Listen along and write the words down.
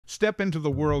Step into the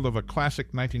world of a classic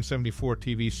 1974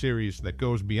 TV series that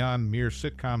goes beyond mere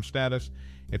sitcom status.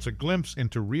 It's a glimpse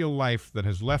into real life that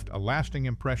has left a lasting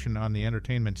impression on the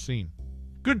entertainment scene.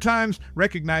 Good Times,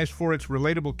 recognized for its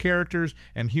relatable characters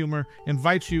and humor,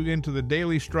 invites you into the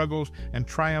daily struggles and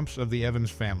triumphs of the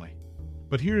Evans family.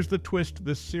 But here's the twist: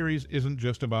 this series isn't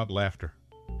just about laughter.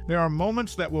 There are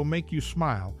moments that will make you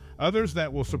smile, others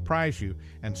that will surprise you,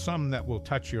 and some that will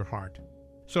touch your heart.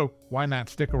 So why not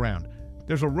stick around?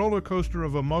 There's a roller coaster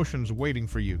of emotions waiting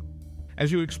for you.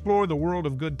 As you explore the world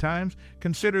of Good Times,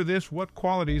 consider this: what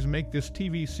qualities make this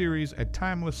TV series a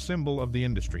timeless symbol of the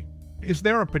industry? Is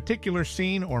there a particular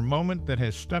scene or moment that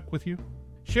has stuck with you?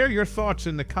 Share your thoughts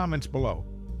in the comments below.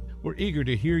 We're eager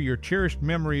to hear your cherished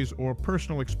memories or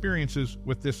personal experiences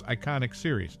with this iconic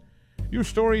series. Your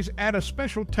stories add a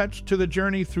special touch to the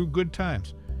journey through Good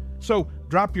Times. So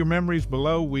drop your memories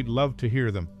below, we'd love to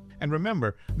hear them. And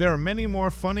remember, there are many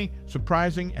more funny,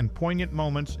 surprising, and poignant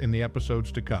moments in the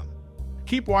episodes to come.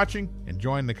 Keep watching and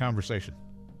join the conversation.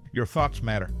 Your thoughts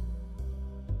matter.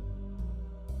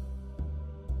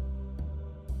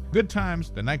 Good Times,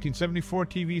 the 1974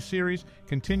 TV series,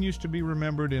 continues to be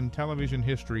remembered in television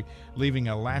history, leaving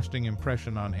a lasting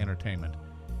impression on entertainment.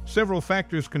 Several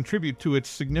factors contribute to its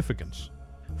significance.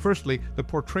 Firstly, the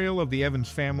portrayal of the Evans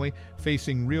family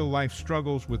facing real-life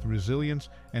struggles with resilience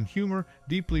and humor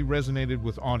deeply resonated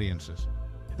with audiences.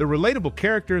 The relatable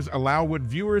characters allowed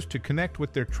viewers to connect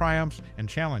with their triumphs and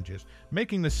challenges,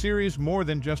 making the series more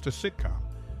than just a sitcom.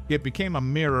 It became a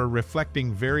mirror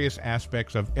reflecting various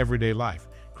aspects of everyday life,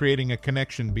 creating a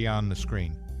connection beyond the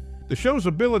screen. The show's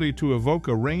ability to evoke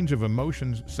a range of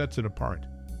emotions sets it apart.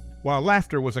 While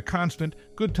laughter was a constant,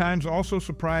 Good Times also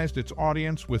surprised its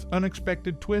audience with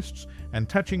unexpected twists and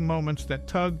touching moments that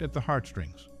tugged at the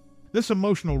heartstrings. This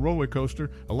emotional roller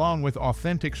coaster, along with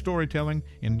authentic storytelling,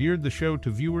 endeared the show to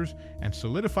viewers and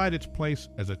solidified its place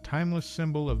as a timeless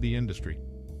symbol of the industry.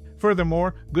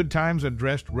 Furthermore, Good Times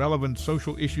addressed relevant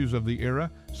social issues of the era,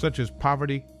 such as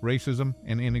poverty, racism,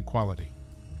 and inequality.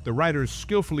 The writers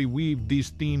skillfully weaved these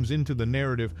themes into the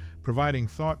narrative, providing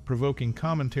thought-provoking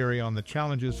commentary on the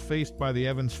challenges faced by the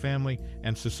Evans family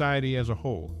and society as a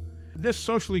whole. This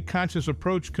socially conscious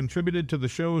approach contributed to the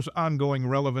show's ongoing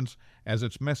relevance, as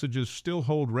its messages still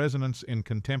hold resonance in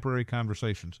contemporary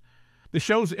conversations. The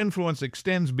show's influence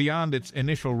extends beyond its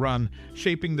initial run,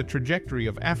 shaping the trajectory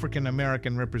of African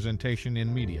American representation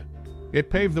in media. It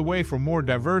paved the way for more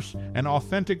diverse and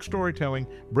authentic storytelling,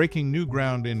 breaking new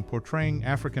ground in portraying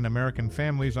African American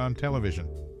families on television.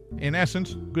 In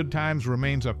essence, Good Times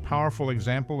remains a powerful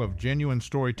example of genuine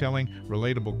storytelling,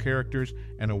 relatable characters,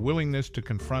 and a willingness to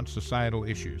confront societal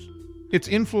issues. Its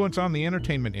influence on the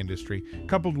entertainment industry,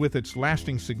 coupled with its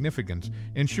lasting significance,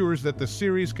 ensures that the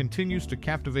series continues to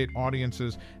captivate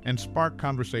audiences and spark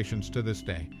conversations to this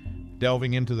day.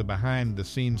 Delving into the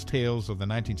behind-the-scenes tales of the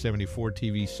 1974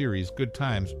 TV series, Good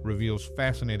Times reveals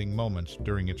fascinating moments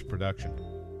during its production.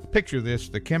 Picture this: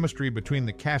 the chemistry between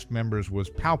the cast members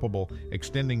was palpable,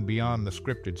 extending beyond the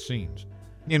scripted scenes.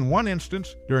 In one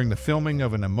instance, during the filming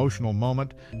of an emotional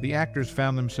moment, the actors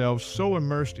found themselves so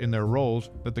immersed in their roles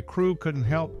that the crew couldn't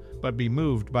help but be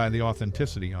moved by the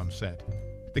authenticity on set.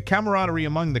 The camaraderie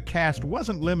among the cast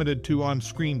wasn't limited to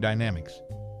on-screen dynamics.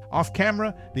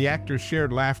 Off-camera, the actors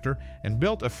shared laughter and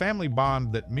built a family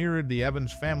bond that mirrored the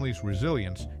Evans family's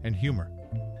resilience and humor.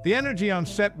 The energy on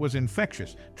set was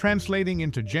infectious, translating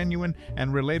into genuine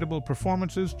and relatable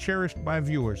performances cherished by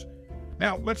viewers.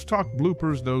 Now, let's talk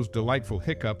bloopers, those delightful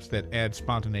hiccups that add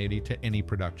spontaneity to any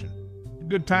production.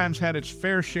 Good Times had its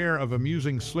fair share of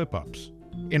amusing slip-ups.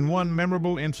 In one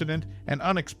memorable incident, an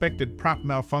unexpected prop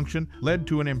malfunction led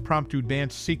to an impromptu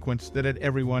dance sequence that had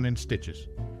everyone in stitches.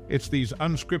 It's these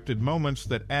unscripted moments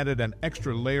that added an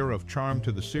extra layer of charm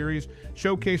to the series,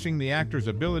 showcasing the actors'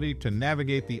 ability to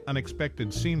navigate the unexpected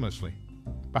seamlessly.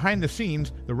 Behind the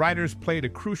scenes, the writers played a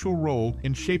crucial role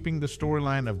in shaping the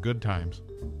storyline of Good Times.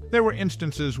 There were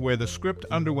instances where the script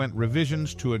underwent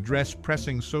revisions to address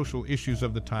pressing social issues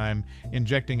of the time,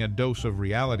 injecting a dose of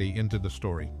reality into the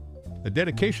story. The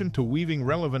dedication to weaving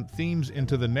relevant themes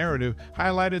into the narrative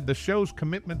highlighted the show's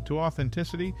commitment to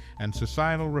authenticity and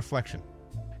societal reflection.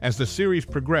 As the series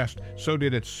progressed, so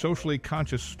did its socially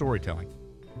conscious storytelling.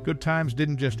 Good Times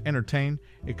didn't just entertain,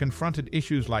 it confronted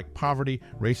issues like poverty,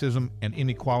 racism, and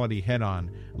inequality head-on,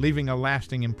 leaving a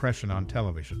lasting impression on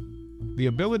television. The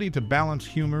ability to balance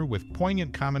humor with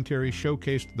poignant commentary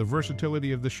showcased the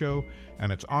versatility of the show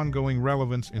and its ongoing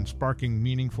relevance in sparking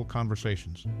meaningful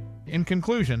conversations. In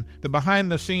conclusion, the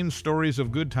behind-the-scenes stories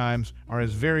of Good Times are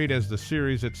as varied as the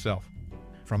series itself.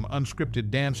 From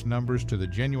unscripted dance numbers to the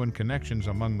genuine connections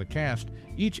among the cast,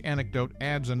 each anecdote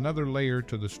adds another layer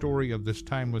to the story of this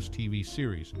timeless TV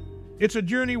series. It's a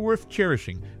journey worth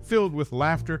cherishing, filled with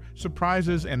laughter,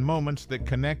 surprises, and moments that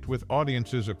connect with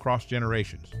audiences across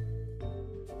generations.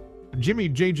 Jimmie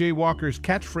J.J. Walker's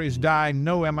catchphrase "Die,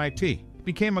 no MIT"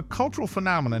 became a cultural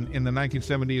phenomenon in the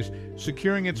 1970s,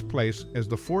 securing its place as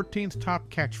the 14th top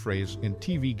catchphrase in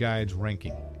TV Guide's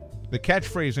ranking. The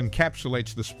catchphrase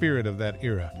encapsulates the spirit of that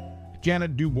era.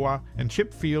 Janet DuBois and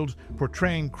Chip Fields,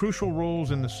 portraying crucial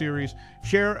roles in the series,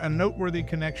 share a noteworthy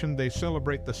connection. They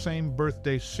celebrate the same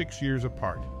birthday 6 years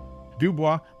apart.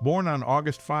 DuBois, born on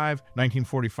August 5,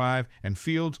 1945, and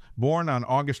Fields, born on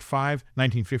August 5,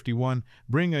 1951,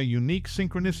 bring a unique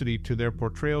synchronicity to their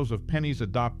portrayals of Penny's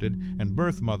adopted and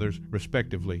birth mothers,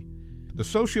 respectively. The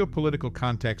socio-political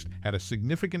context had a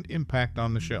significant impact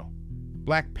on the show.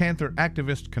 Black Panther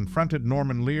activists confronted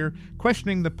Norman Lear,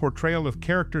 questioning the portrayal of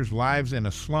characters' lives in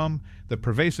a slum, the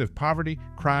pervasive poverty,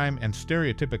 crime, and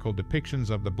stereotypical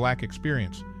depictions of the black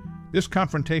experience. This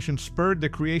confrontation spurred the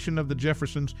creation of the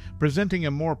Jeffersons, presenting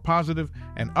a more positive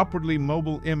and upwardly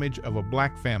mobile image of a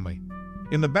black family.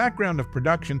 In the background of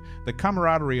production, the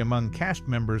camaraderie among cast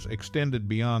members extended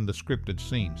beyond the scripted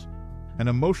scenes. An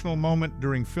emotional moment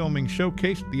during filming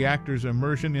showcased the actors'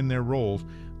 immersion in their roles,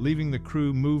 leaving the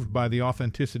crew moved by the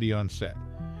authenticity on set.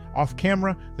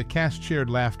 Off-camera, the cast shared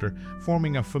laughter,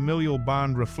 forming a familial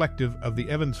bond reflective of the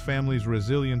Evans family's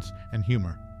resilience and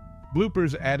humor.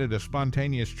 Bloopers added a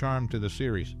spontaneous charm to the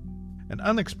series. An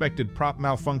unexpected prop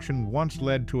malfunction once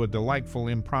led to a delightful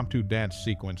impromptu dance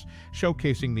sequence,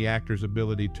 showcasing the actors'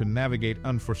 ability to navigate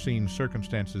unforeseen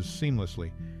circumstances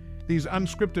seamlessly. These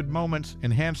unscripted moments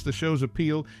enhanced the show's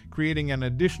appeal, creating an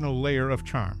additional layer of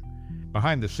charm.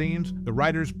 Behind the scenes, the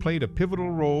writers played a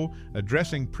pivotal role,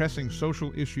 addressing pressing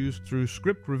social issues through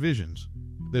script revisions.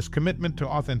 This commitment to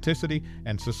authenticity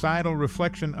and societal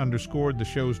reflection underscored the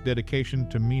show's dedication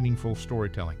to meaningful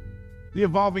storytelling. The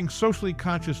evolving socially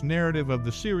conscious narrative of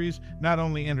the series not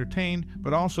only entertained,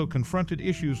 but also confronted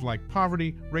issues like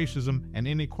poverty, racism, and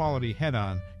inequality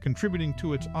head-on, contributing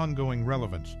to its ongoing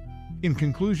relevance. In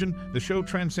conclusion, the show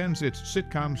transcends its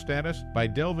sitcom status by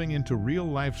delving into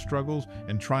real-life struggles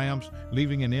and triumphs,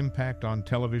 leaving an impact on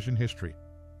television history.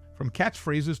 From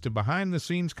catchphrases to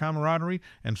behind-the-scenes camaraderie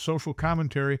and social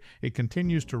commentary, it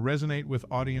continues to resonate with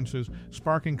audiences,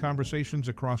 sparking conversations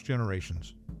across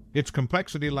generations. Its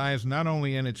complexity lies not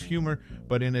only in its humor,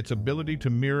 but in its ability to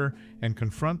mirror and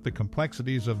confront the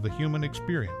complexities of the human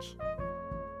experience.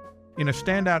 In a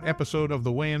standout episode of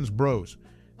The Wayans Bros,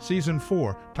 Season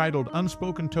 4, titled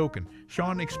Unspoken Token,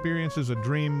 Sean experiences a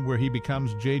dream where he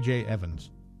becomes J.J. Evans.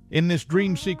 In this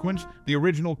dream sequence, the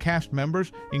original cast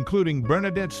members, including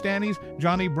BernNadette Stanis,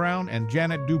 Johnny Brown, and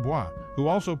Janet DuBois, who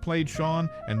also played Sean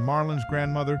and Marlon's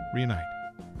grandmother, reunite.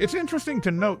 It's interesting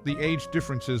to note the age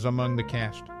differences among the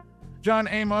cast. John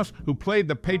Amos, who played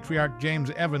the patriarch James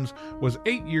Evans, was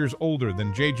 8 years older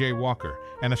than J.J. Walker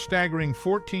and a staggering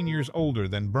 14 years older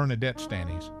than BernNadette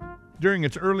Stanis. During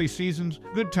its early seasons,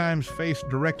 Good Times faced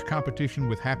direct competition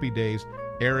with Happy Days,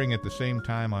 airing at the same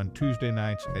time on Tuesday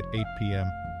nights at 8 p.m.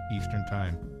 Eastern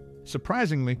Time.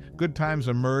 Surprisingly, Good Times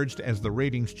emerged as the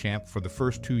ratings champ for the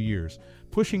first 2 years,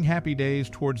 pushing Happy Days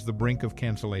towards the brink of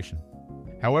cancellation.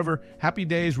 However, Happy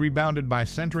Days rebounded by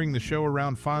centering the show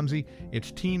around Fonzie,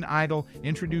 its teen idol,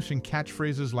 introducing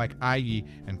catchphrases like "Aye"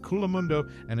 and "Culamundo"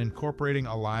 and incorporating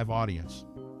a live audience.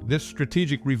 This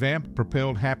strategic revamp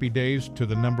propelled Happy Days to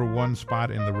the #1 spot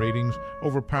in the ratings,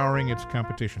 overpowering its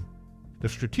competition. The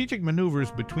strategic maneuvers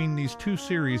between these two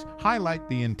series highlight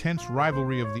the intense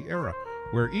rivalry of the era,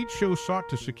 where each show sought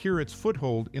to secure its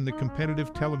foothold in the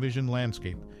competitive television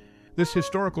landscape. This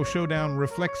historical showdown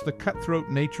reflects the cutthroat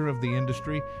nature of the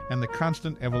industry and the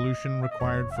constant evolution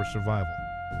required for survival.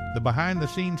 The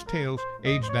behind-the-scenes tales,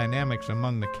 age dynamics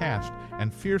among the cast,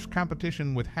 and fierce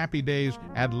competition with Happy Days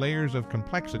add layers of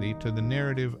complexity to the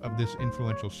narrative of this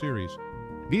influential series.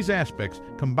 These aspects,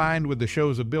 combined with the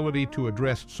show's ability to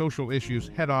address social issues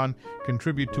head-on,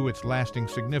 contribute to its lasting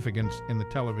significance in the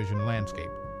television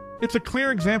landscape. It's a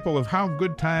clear example of how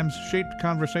Good Times shaped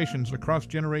conversations across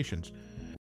generations,